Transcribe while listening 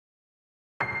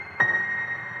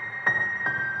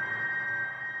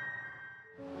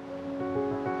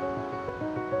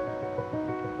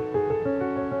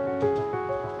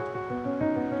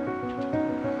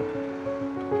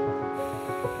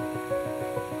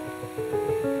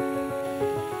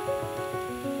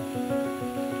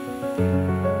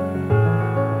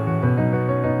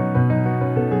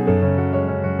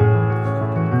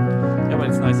Yeah, but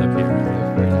it's nice up here.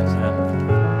 Very nice. Yeah.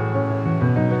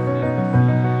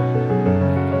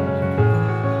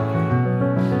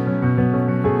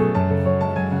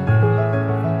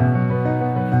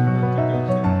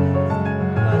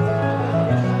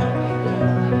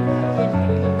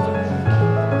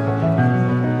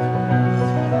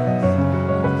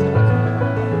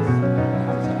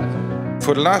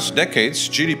 For the last decades,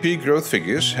 GDP growth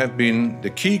figures have been the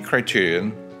key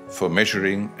criterion for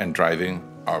measuring and driving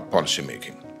our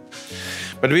policymaking.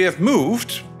 But we have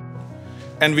moved,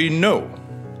 and we know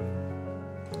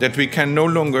that we can no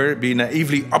longer be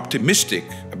naively optimistic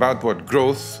about what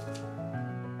growth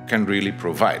can really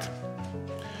provide.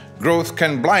 Growth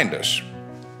can blind us,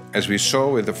 as we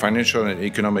saw with the financial and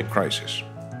economic crisis.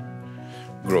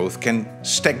 Growth can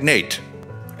stagnate,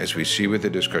 as we see with the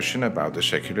discussion about the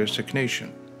secular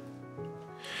stagnation.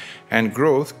 And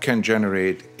growth can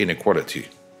generate inequality,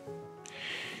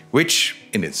 which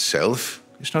in itself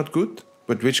is not good,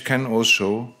 but which can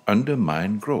also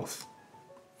undermine growth.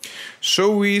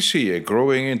 So we see a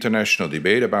growing international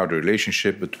debate about the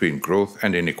relationship between growth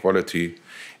and inequality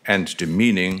and the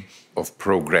meaning of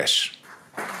progress.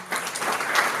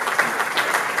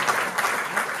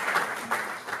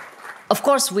 Of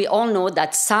course, we all know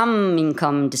that some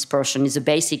income dispersion is a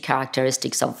basic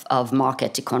characteristic of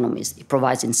market economies. It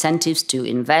provides incentives to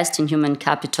invest in human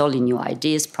capital, in new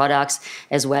ideas, products,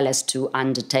 as well as to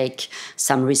undertake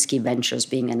some risky ventures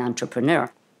being an entrepreneur.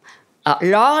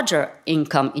 Larger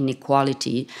income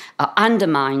inequality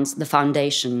undermines the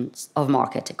foundations of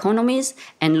market economies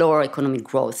and lower economic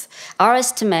growth. Our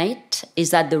estimate is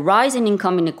that the rise in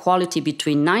income inequality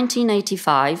between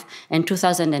 1985 and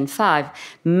 2005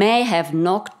 may have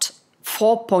knocked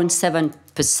 4.7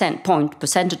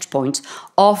 percentage points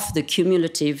off the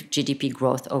cumulative GDP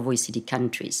growth of OECD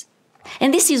countries.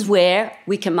 And this is where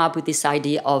we come up with this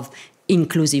idea of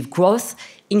inclusive growth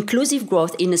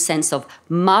in a sense of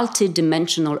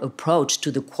multidimensional approach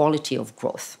to the quality of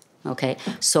growth. Okay,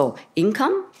 so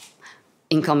income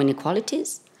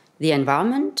inequalities, the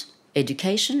environment,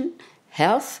 education,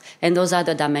 health, and those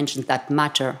other dimensions that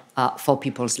matter for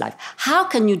people's life. How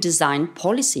can you design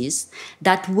policies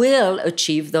that will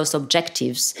achieve those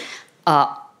objectives,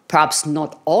 perhaps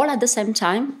not all at the same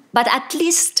time, but at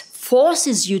least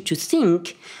forces you to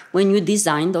think when you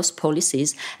design those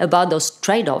policies about those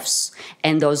trade-offs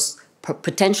and those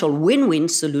potential win-win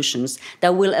solutions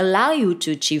that will allow you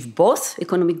to achieve both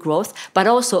economic growth, but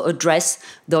also address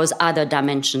those other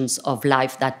dimensions of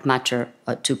life that matter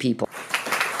to people.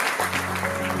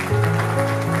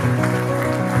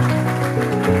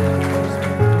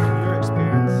 Your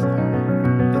experience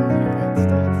in the United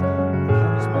States,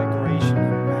 how does migration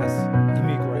and mass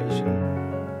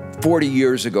immigration? 40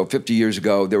 years ago, 50 years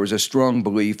ago, there was a strong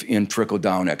belief in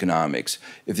trickle-down economics.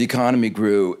 If the economy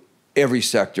grew, every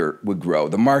sector would grow.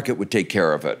 The market would take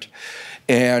care of it.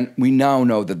 And we now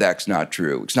know that that's not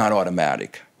true. It's not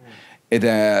automatic.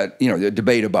 That, the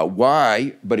debate about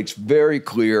why, but it's very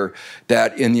clear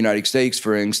that in the United States,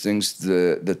 for instance,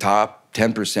 the top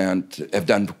 10% have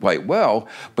done quite well,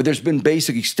 but there's been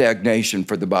basically stagnation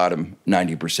for the bottom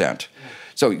 90%.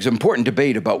 So it's an important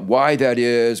debate about why that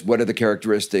is, what are the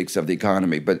characteristics of the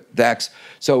economy, but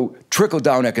so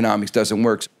trickle-down economics doesn't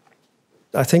work.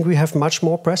 I think we have much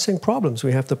more pressing problems.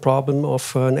 We have the problem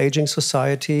of an aging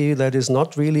society that is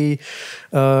not really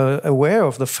aware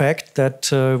of the fact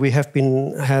that we have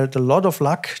had a lot of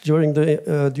luck during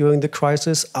the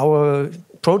crisis. Our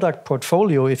product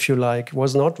portfolio, if you like,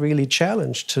 was not really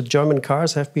challenged. German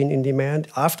cars have been in demand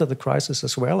after the crisis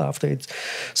as well, after it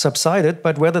subsided.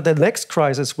 But whether the next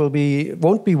crisis won't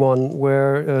be one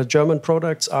where German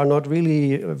products are not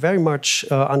really very much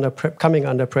coming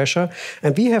under pressure,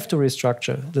 and we have to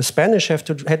restructure. The Spanish had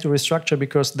to restructure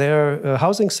because their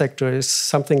housing sector is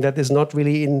something that is not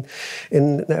really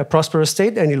in a prosperous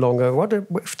state any longer. What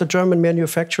if the German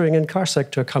manufacturing and car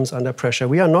sector comes under pressure?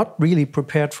 We are not really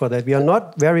prepared for that. We are not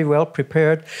very well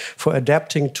prepared for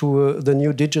adapting to the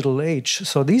new digital age.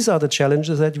 So these are the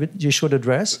challenges that you should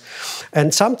address.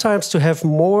 And sometimes to have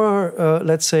more,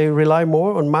 let's say, rely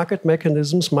more on market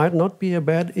mechanisms might not be a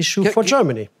bad issue for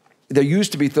Germany. There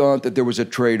used to be thought that there was a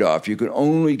trade-off. You could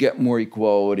only get more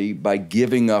equality by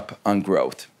giving up on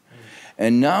growth.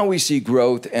 And now we see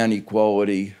growth and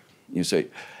equality,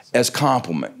 as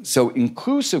complement. So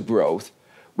inclusive growth,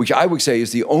 which I would say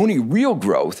is the only real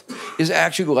growth, is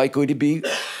actually likely to be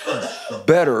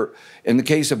better. In the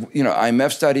case of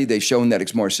IMF study, they've shown that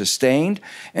it's more sustained.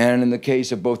 And in the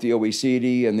case of both the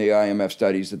OECD and the IMF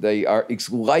studies, that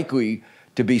it's likely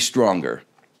to be stronger.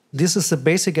 This is the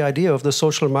basic idea of the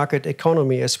social market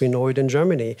economy as we know it in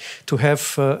Germany, to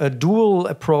have a dual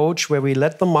approach where we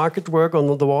let the market work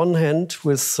on the one hand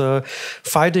with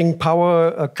fighting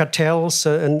power cartels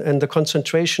and the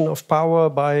concentration of power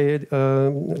by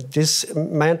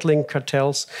dismantling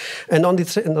cartels, and on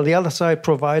the other side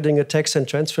providing a tax and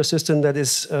transfer system that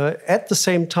is at the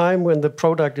same time when the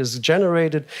product is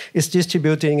generated is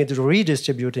distributing it,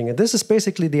 redistributing it. This is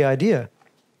basically the idea.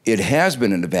 It has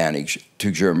been an advantage to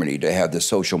Germany to have the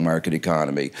social market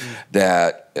economy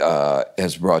that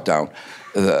has brought down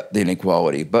the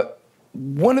inequality. But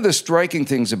one of the striking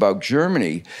things about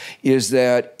Germany is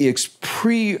that its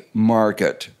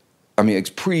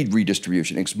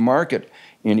pre-redistribution, its market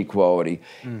inequality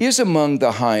is among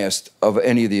the highest of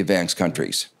any of the advanced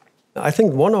countries. I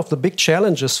think one of the big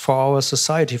challenges for our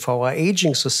society, for our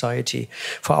aging society,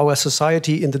 for our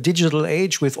society in the digital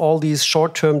age with all these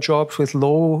short-term jobs with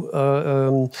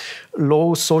low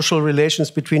social relations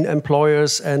between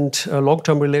employers and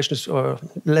long-term relations or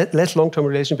less long-term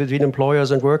relations between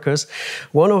employers and workers,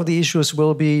 one of the issues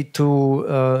will be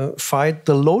to fight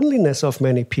the loneliness of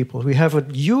many people. We have a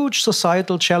huge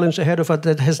societal challenge ahead of us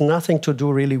that has nothing to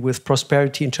do really with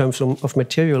prosperity in terms of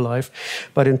material life,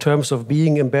 but in terms of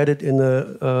being embedded in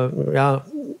a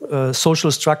social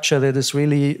structure that is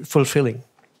really fulfilling.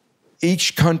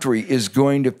 Each country is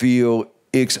going to feel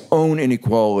its own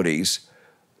inequalities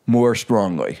more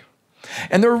strongly.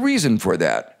 And there's a reason for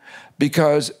that,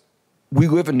 because we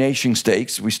live in nation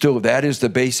states. That is the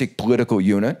basic political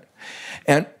unit.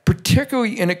 And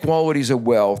particularly inequalities of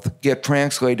wealth get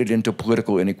translated into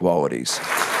political inequalities.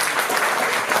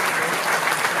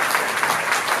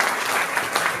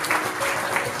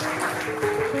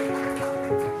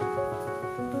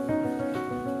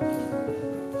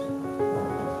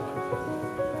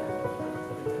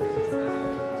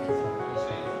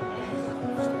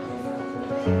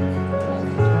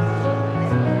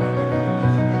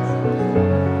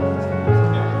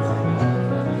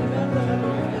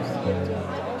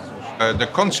 The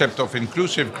concept of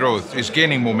inclusive growth is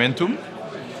gaining momentum.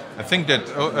 I think that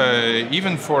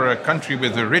even for a country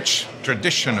with a rich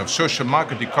tradition of social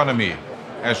market economy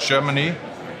as Germany,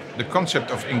 the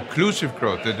concept of inclusive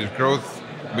growth, that is growth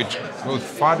which goes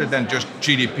farther than just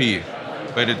GDP,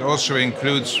 but it also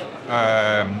includes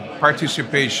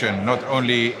participation, not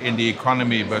only in the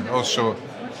economy, but also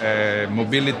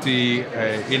mobility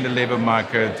in the labor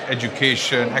market,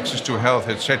 education, access to health,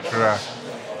 etc.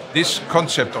 This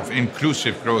concept of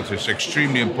inclusive growth is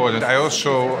extremely important. I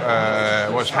also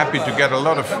was happy to get a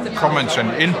lot of comments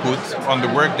and input on the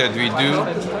work that we do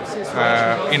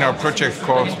in our project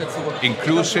called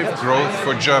Inclusive Growth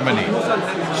for Germany.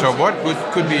 So what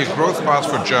could be a growth path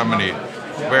for Germany,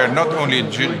 where not only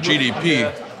GDP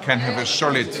can have a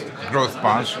solid growth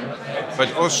path,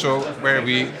 but also where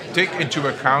we take into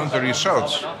account the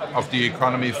results of the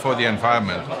economy for the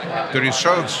environment, the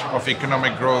results of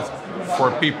economic growth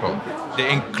for people, the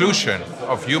inclusion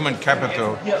of human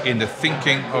capital in the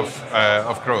thinking of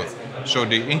growth. So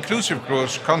the inclusive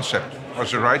growth concept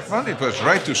was the right one. It was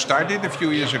right to start it a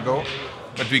few years ago,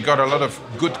 but we got a lot of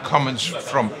good comments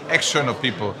from external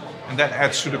people, and that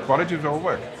adds to the quality of our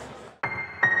work.